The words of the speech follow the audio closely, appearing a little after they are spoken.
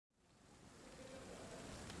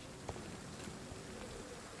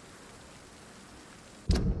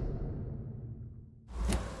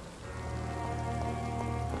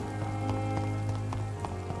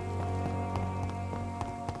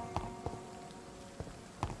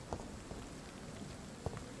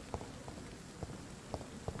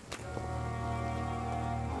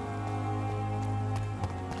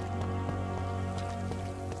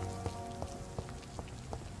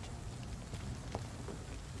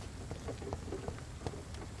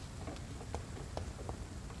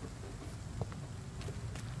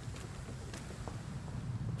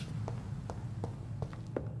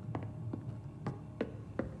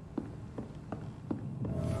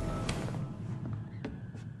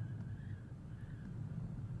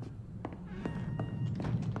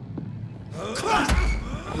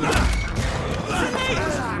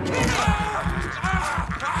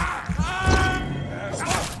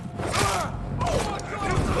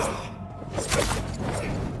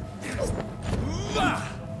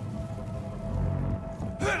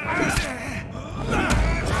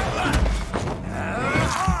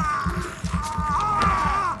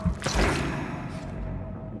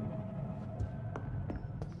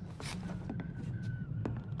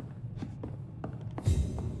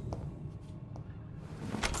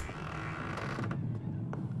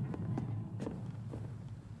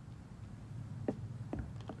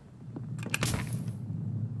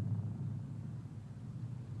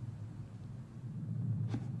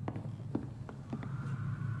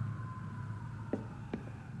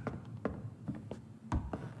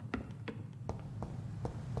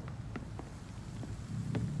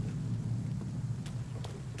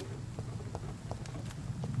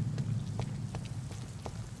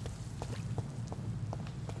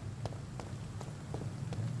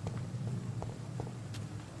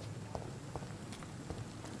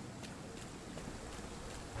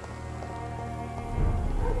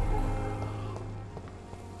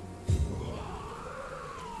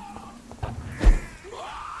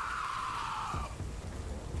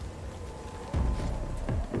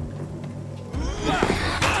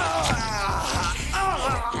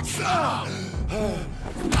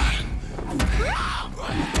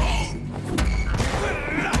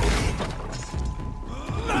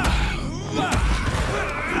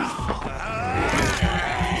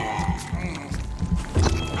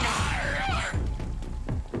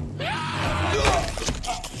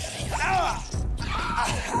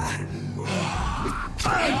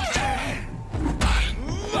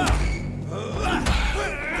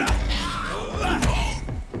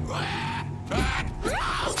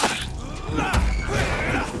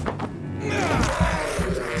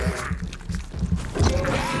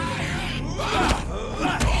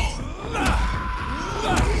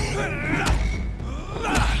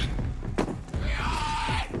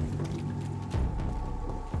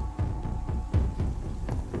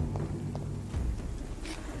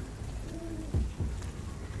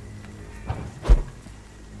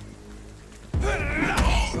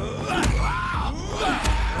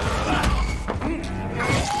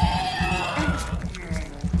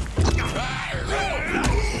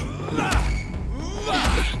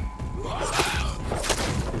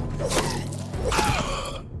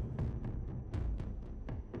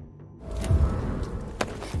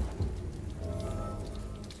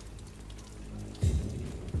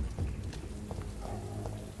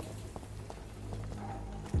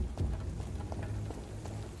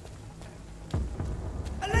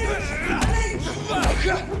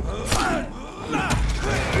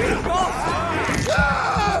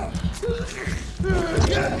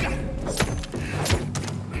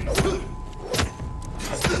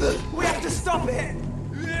We have to stop it!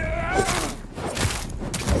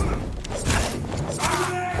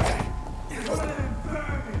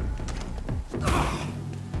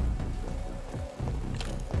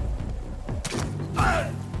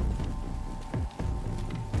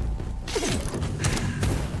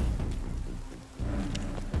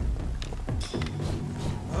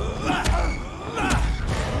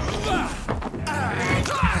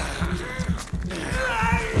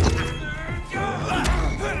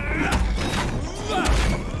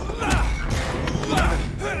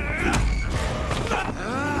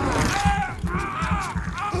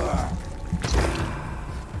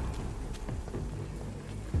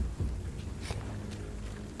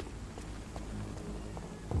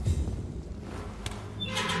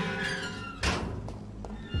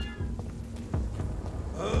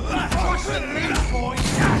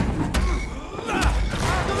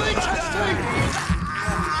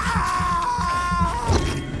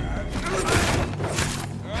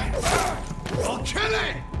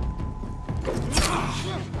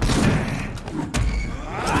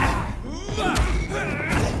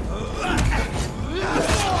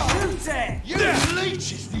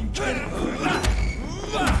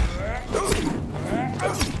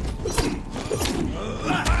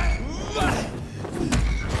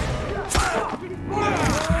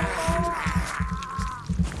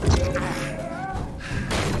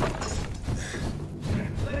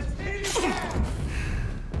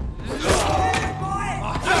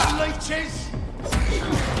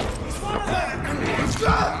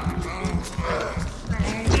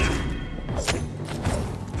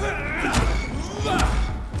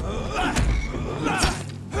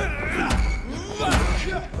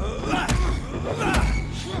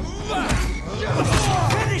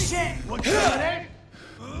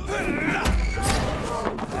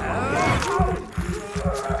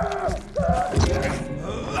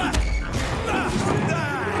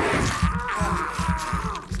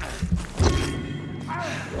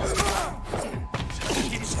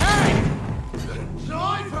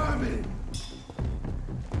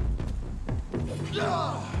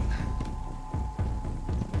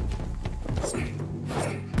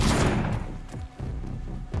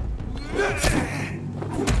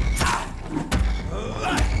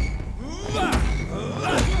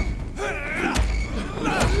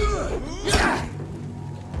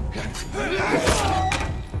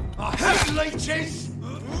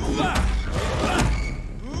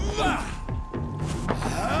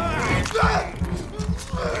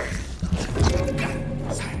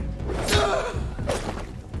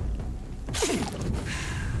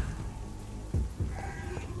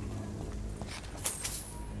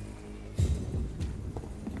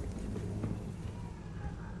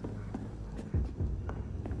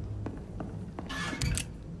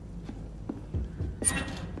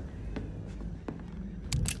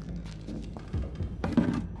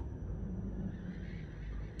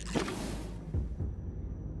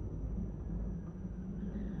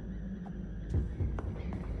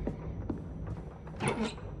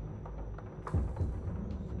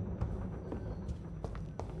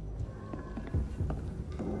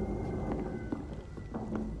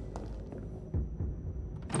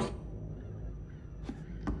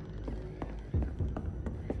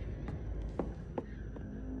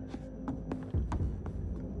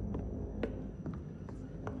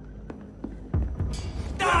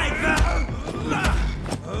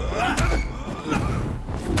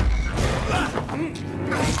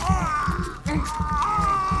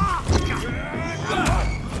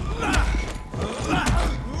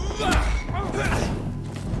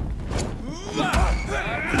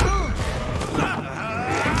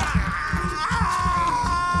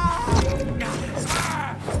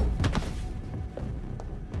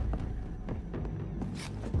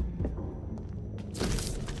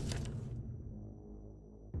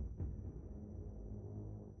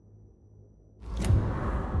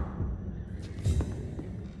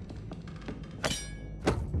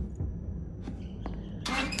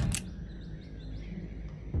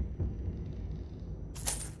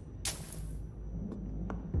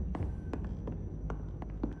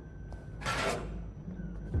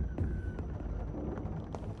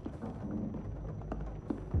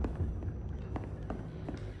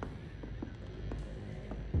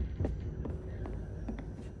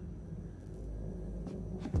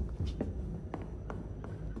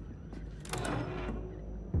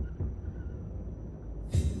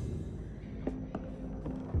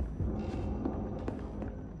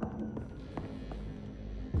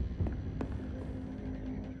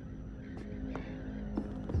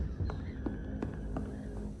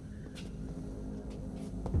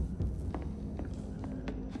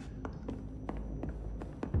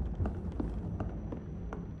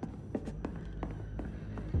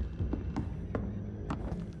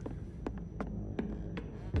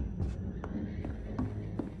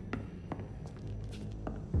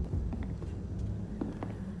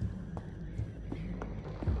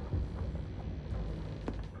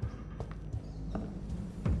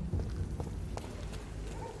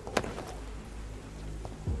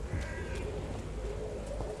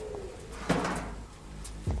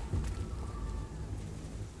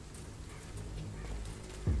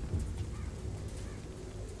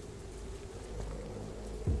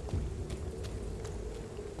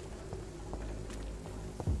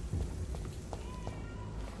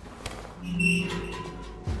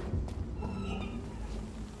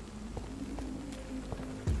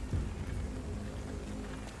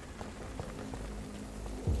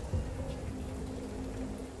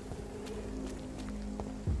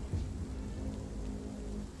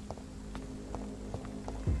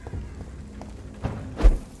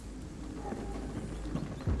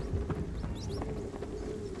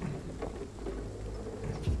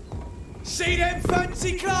 See them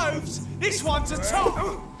fancy clothes? This one's a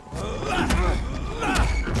top!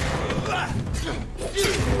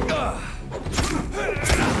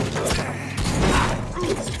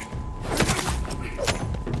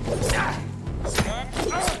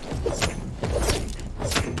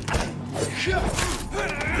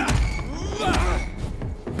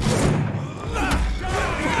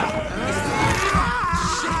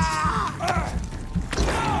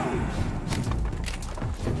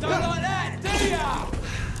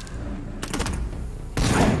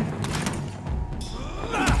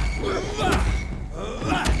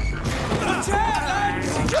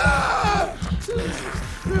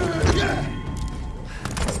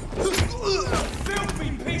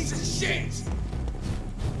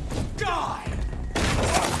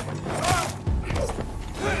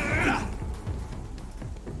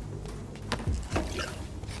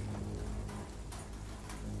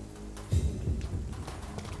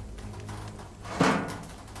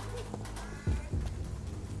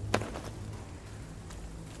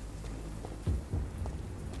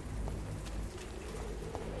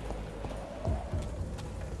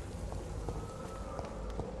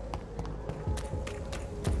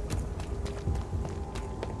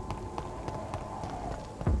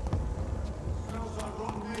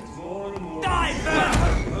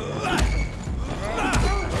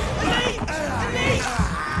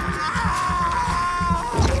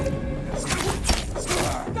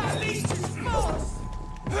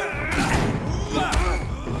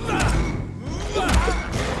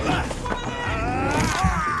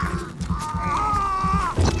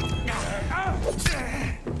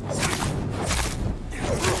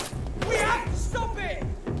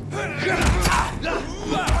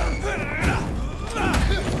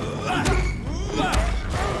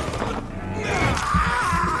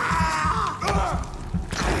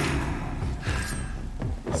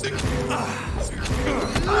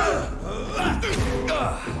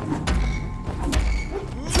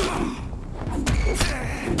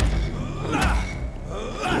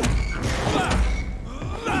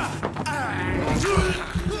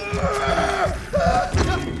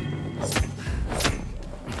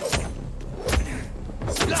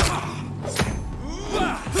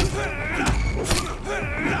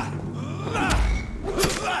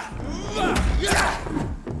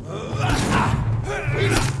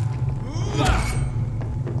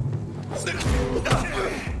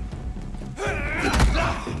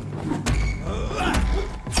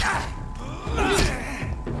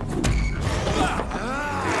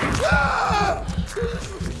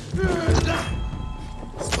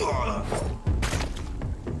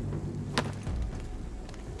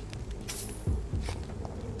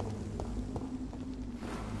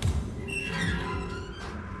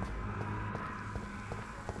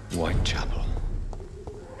 Whitechapel.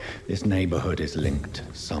 This neighborhood is linked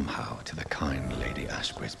somehow to the kind Lady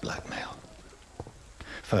Ashbury's blackmail.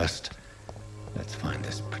 First, let's find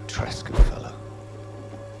this Petrescu fellow.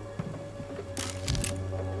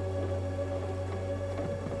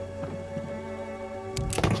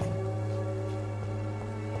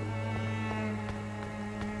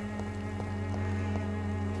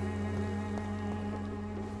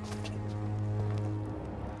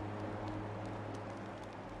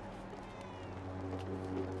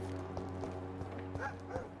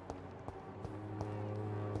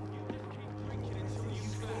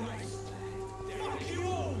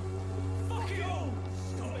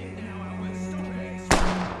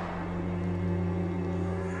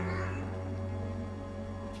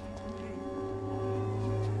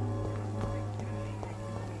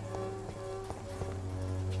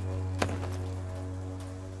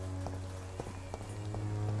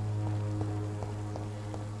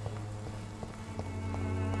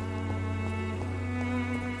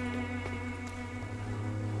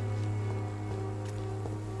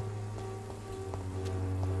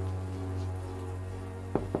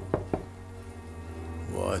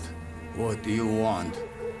 What do you want?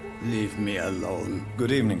 Leave me alone.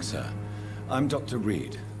 Good evening, sir. I'm Dr.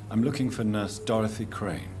 Reid. I'm looking for Nurse Dorothy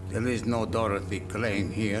Crane. There is no Dorothy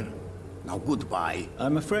Crane here. Now goodbye.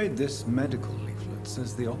 I'm afraid this medical leaflet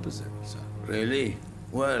says the opposite, sir. Really?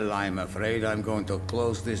 Well, I'm afraid I'm going to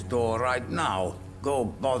close this door right now. Go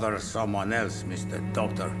bother someone else, Mr.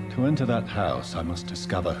 Doctor. To enter that house, I must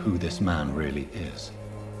discover who this man really is.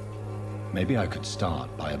 Maybe I could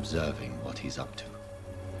start by observing what he's up to.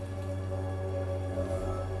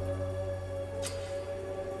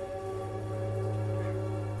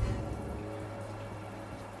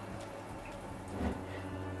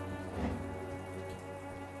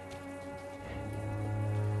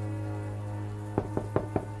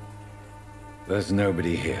 There's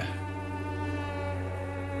nobody here.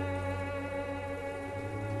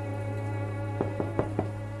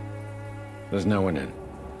 There's no one in.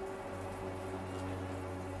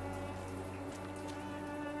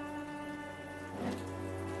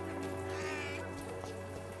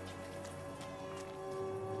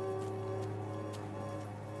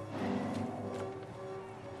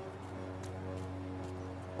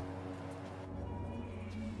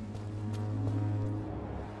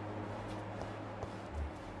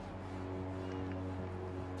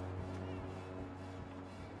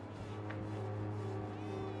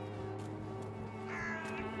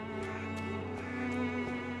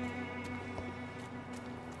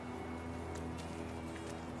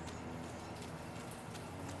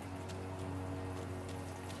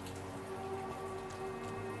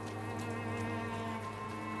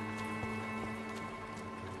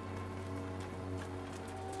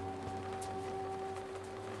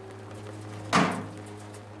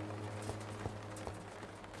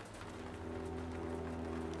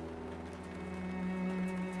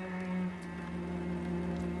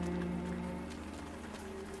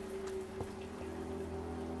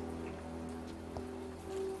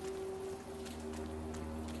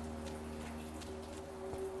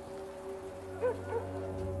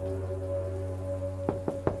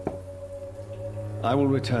 I will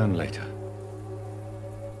return later.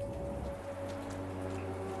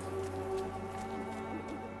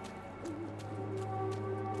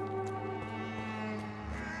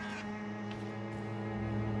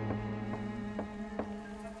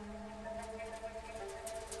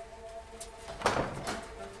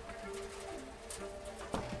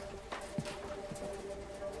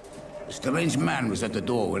 A strange man was at the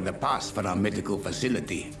door with a pass for our medical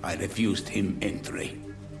facility. I refused him entry.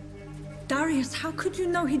 Darius, how could you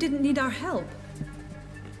know he didn't need our help?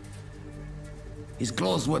 His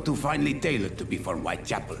clothes were too finely tailored to be for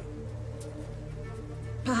Whitechapel.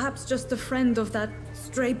 Perhaps just a friend of that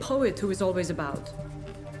stray poet who is always about.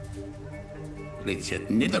 Richard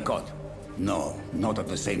Nethercott? No, not of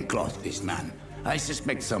the same cloth, this man. I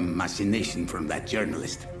suspect some machination from that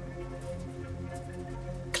journalist.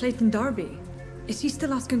 Clayton Darby. Is he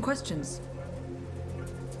still asking questions?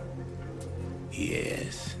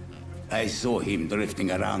 Yes. I saw him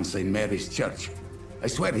drifting around St. Mary's Church. I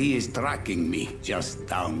swear he is tracking me just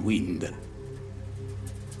downwind.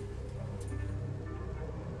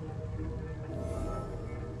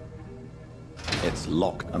 It's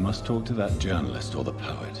locked. I must talk to that journalist or the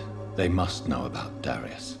poet. They must know about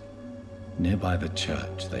Darius. Nearby the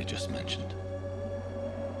church they just mentioned.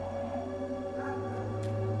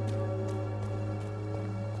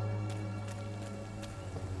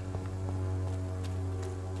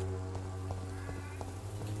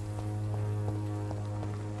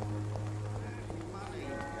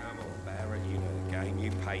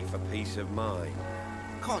 pay for peace of mind.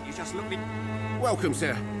 Can't you just look me... Welcome,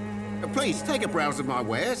 sir. Please, take a browse of my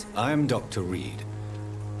wares. I am Dr. Reid.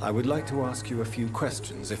 I would like to ask you a few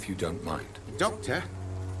questions, if you don't mind. Doctor?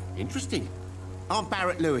 Interesting. I'm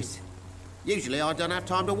Barrett Lewis. Usually I don't have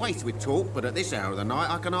time to waste with talk, but at this hour of the night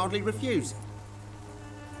I can hardly refuse.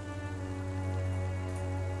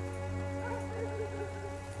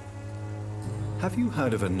 Have you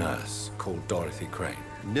heard of a nurse called Dorothy Crane?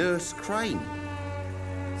 Nurse Crane?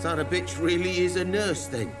 So the bitch really is a nurse,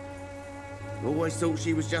 then? Always thought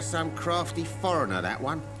she was just some crafty foreigner, that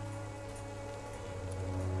one.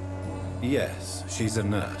 Yes, she's a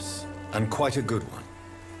nurse, and quite a good one.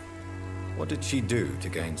 What did she do to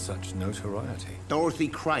gain such notoriety? Dorothy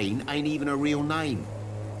Crane ain't even a real name.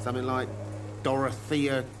 Something like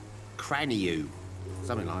Dorothea Craniu.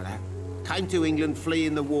 Something like that. Came to England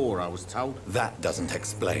fleeing the war, I was told. That doesn't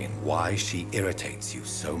explain why she irritates you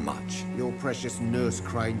so much. Your precious Nurse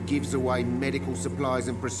Crane gives away medical supplies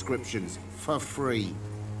and prescriptions for free.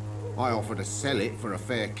 I offered to sell it for a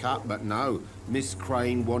fair cut, but no. Miss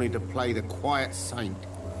Crane wanted to play the quiet saint.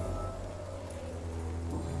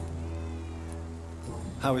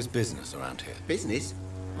 How is business around here? Business?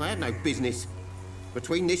 I have no business.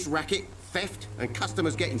 Between this racket, theft, and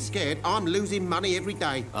customers getting scared, I'm losing money every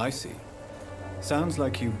day. I see. Sounds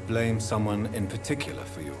like you blame someone in particular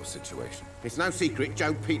for your situation. It's no secret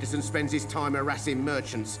Joe Peterson spends his time harassing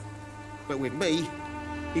merchants. But with me,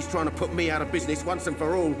 he's trying to put me out of business once and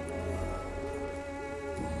for all.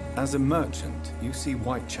 As a merchant, you see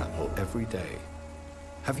Whitechapel every day.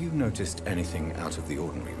 Have you noticed anything out of the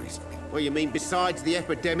ordinary recently? What you mean besides the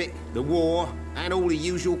epidemic, the war, and all the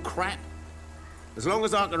usual crap? As long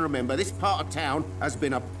as I can remember, this part of town has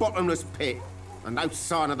been a bottomless pit, and no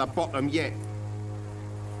sign of the bottom yet.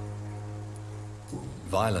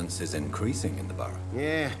 Violence is increasing in the borough.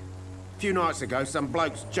 Yeah. A few nights ago, some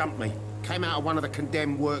blokes jumped me. Came out of one of the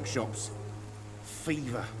condemned workshops.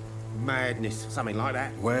 Fever, madness, something like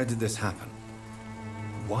that. Where did this happen?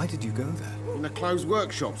 Why did you go there? In the closed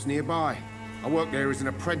workshops nearby. I worked there as an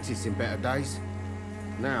apprentice in better days.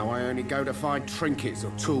 Now I only go to find trinkets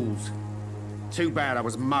or tools. Too bad I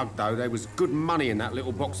was mugged, though. There was good money in that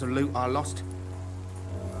little box of loot I lost.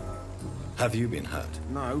 Have you been hurt?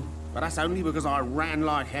 No, but that's only because I ran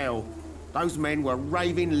like hell. Those men were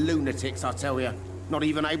raving lunatics, I tell you. Not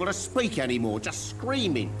even able to speak anymore, just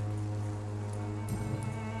screaming.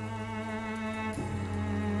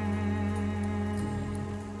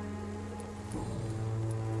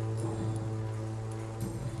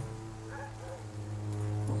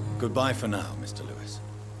 Goodbye for now, Mr. Lewis.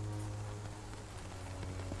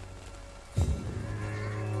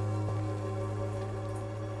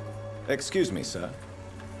 Excuse me, sir.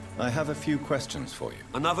 I have a few questions for you.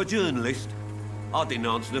 Another journalist? I didn't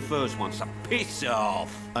answer the first one, so piss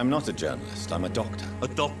off! I'm not a journalist, I'm a doctor. A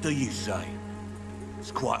doctor, you say?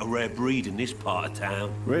 It's quite a rare breed in this part of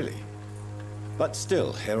town. Really? But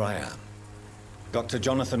still, here I am. Dr.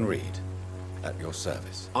 Jonathan Reid, at your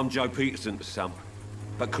service. I'm Joe Peterson to some,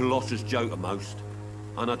 but Colossus Joe to most.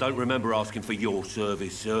 And I don't remember asking for your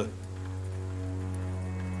service, sir.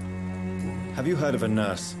 Have you heard of a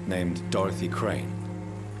nurse named Dorothy Crane?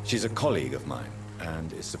 She's a colleague of mine,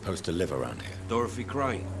 and is supposed to live around here. Dorothy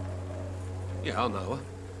Crane? Yeah, I know her.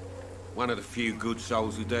 One of the few good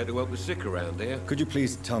souls who dare to help the sick around here. Could you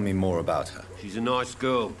please tell me more about her? She's a nice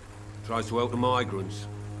girl. Tries to help the migrants.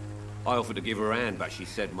 I offered to give her a hand, but she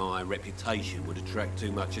said my reputation would attract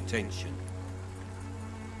too much attention.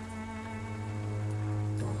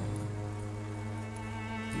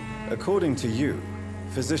 According to you,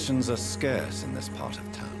 physicians are scarce in this part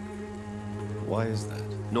of town. Why is that?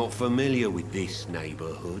 Not familiar with this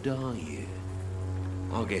neighborhood, are you?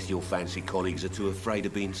 I guess your fancy colleagues are too afraid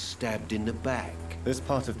of being stabbed in the back. This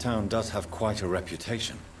part of town does have quite a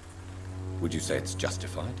reputation. Would you say it's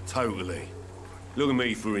justified? Totally. Look at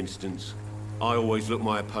me, for instance. I always look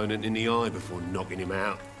my opponent in the eye before knocking him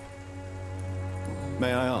out.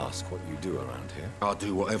 May I ask what you do around here? I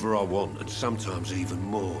do whatever I want, and sometimes even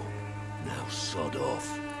more. Now sod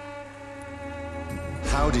off.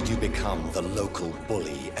 How did you become the local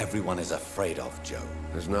bully everyone is afraid of, Joe?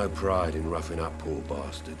 There's no pride in roughing up poor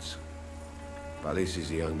bastards. But this is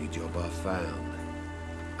the only job I've found.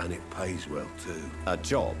 And it pays well, too. A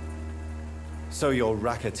job? So you're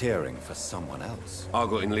racketeering for someone else? I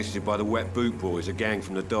got enlisted by the Wet Boot Boys, a gang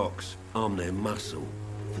from the docks. I'm their muscle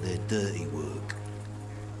for their dirty work.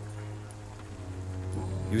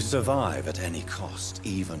 You survive at any cost,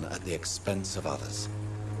 even at the expense of others.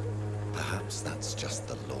 Perhaps that's just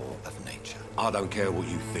the law of nature. I don't care what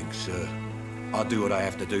you think, sir. I do what I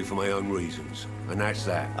have to do for my own reasons, and that's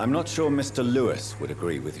that. I'm not sure Mr. Lewis would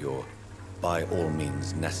agree with your by all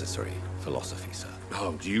means necessary philosophy, sir.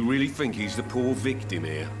 Oh, do you really think he's the poor victim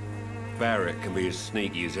here? Barrett can be as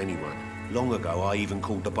sneaky as anyone. Long ago, I even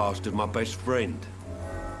called the bastard my best friend.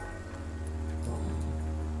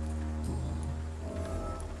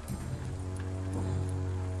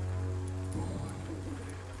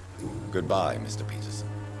 Goodbye, Mr. Peterson.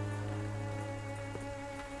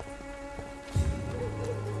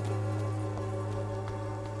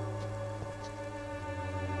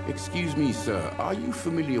 Excuse me, sir. Are you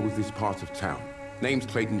familiar with this part of town? Name's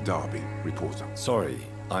Clayton Darby, reporter. Sorry,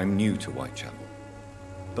 I'm new to Whitechapel.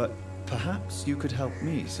 But perhaps you could help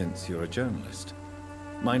me since you're a journalist.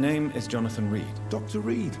 My name is Jonathan Reid. Dr.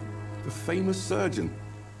 Reid, the famous surgeon.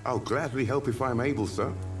 I'll gladly help if I'm able,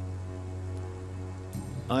 sir.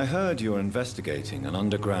 I heard you're investigating an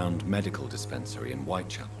underground medical dispensary in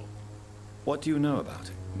Whitechapel. What do you know about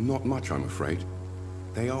it? Not much, I'm afraid.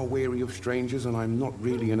 They are wary of strangers, and I'm not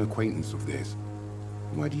really an acquaintance of theirs.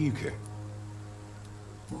 Why do you care?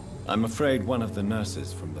 I'm afraid one of the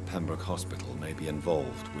nurses from the Pembroke Hospital may be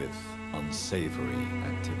involved with unsavory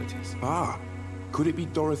activities. Ah, could it be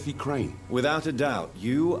Dorothy Crane? Without a doubt,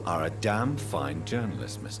 you are a damn fine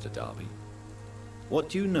journalist, Mr. Darby. What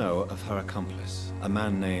do you know of her accomplice, a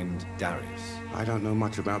man named Darius? I don't know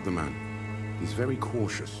much about the man. He's very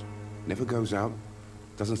cautious. Never goes out.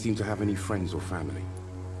 Doesn't seem to have any friends or family.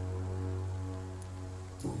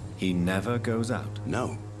 He never goes out?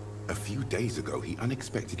 No. A few days ago, he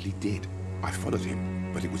unexpectedly did. I followed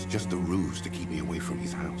him, but it was just a ruse to keep me away from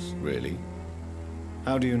his house. Really?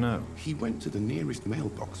 How do you know? He went to the nearest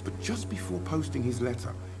mailbox, but just before posting his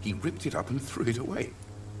letter, he ripped it up and threw it away.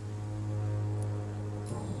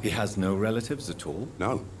 He has no relatives at all?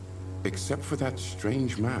 No. Except for that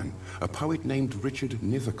strange man, a poet named Richard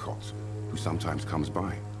Nethercott, who sometimes comes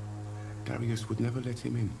by. Darius would never let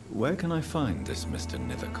him in. Where can I find this Mr.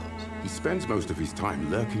 Nethercott? He spends most of his time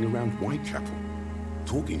lurking around Whitechapel,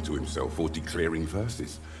 talking to himself or declaring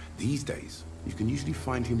verses. These days, you can usually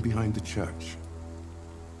find him behind the church.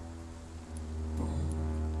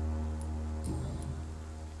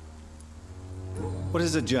 What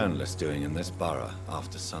is a journalist doing in this borough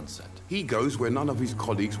after sunset? He goes where none of his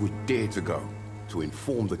colleagues would dare to go, to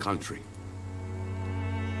inform the country.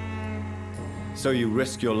 So you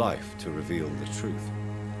risk your life to reveal the truth.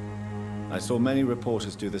 I saw many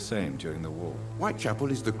reporters do the same during the war. Whitechapel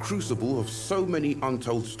is the crucible of so many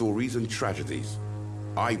untold stories and tragedies.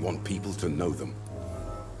 I want people to know them.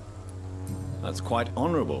 That's quite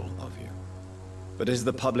honorable of you. But is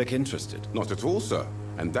the public interested? Not at all, sir.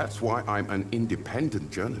 And that's why I'm an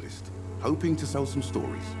independent journalist, hoping to sell some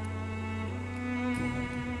stories.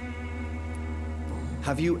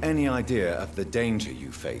 Have you any idea of the danger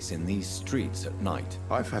you face in these streets at night?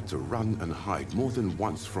 I've had to run and hide more than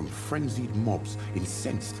once from frenzied mobs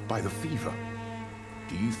incensed by the fever.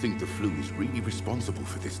 Do you think the flu is really responsible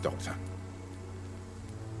for this, Doctor?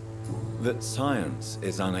 That science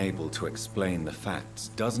is unable to explain the facts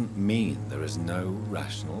doesn't mean there is no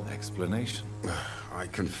rational explanation. I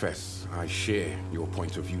confess, I share your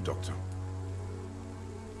point of view, Doctor.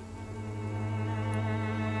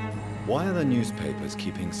 Why are the newspapers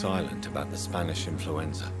keeping silent about the Spanish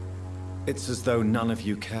influenza? It's as though none of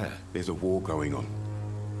you care. There's a war going on.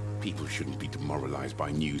 People shouldn't be demoralized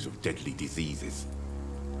by news of deadly diseases.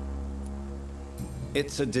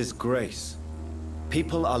 It's a disgrace.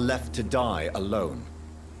 People are left to die alone.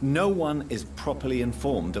 No one is properly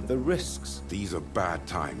informed of the risks. These are bad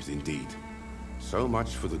times indeed. So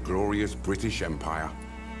much for the glorious British Empire.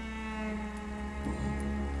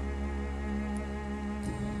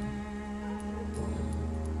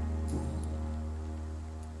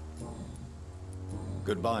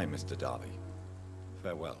 Goodbye, Mr. Darby.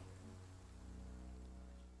 Farewell.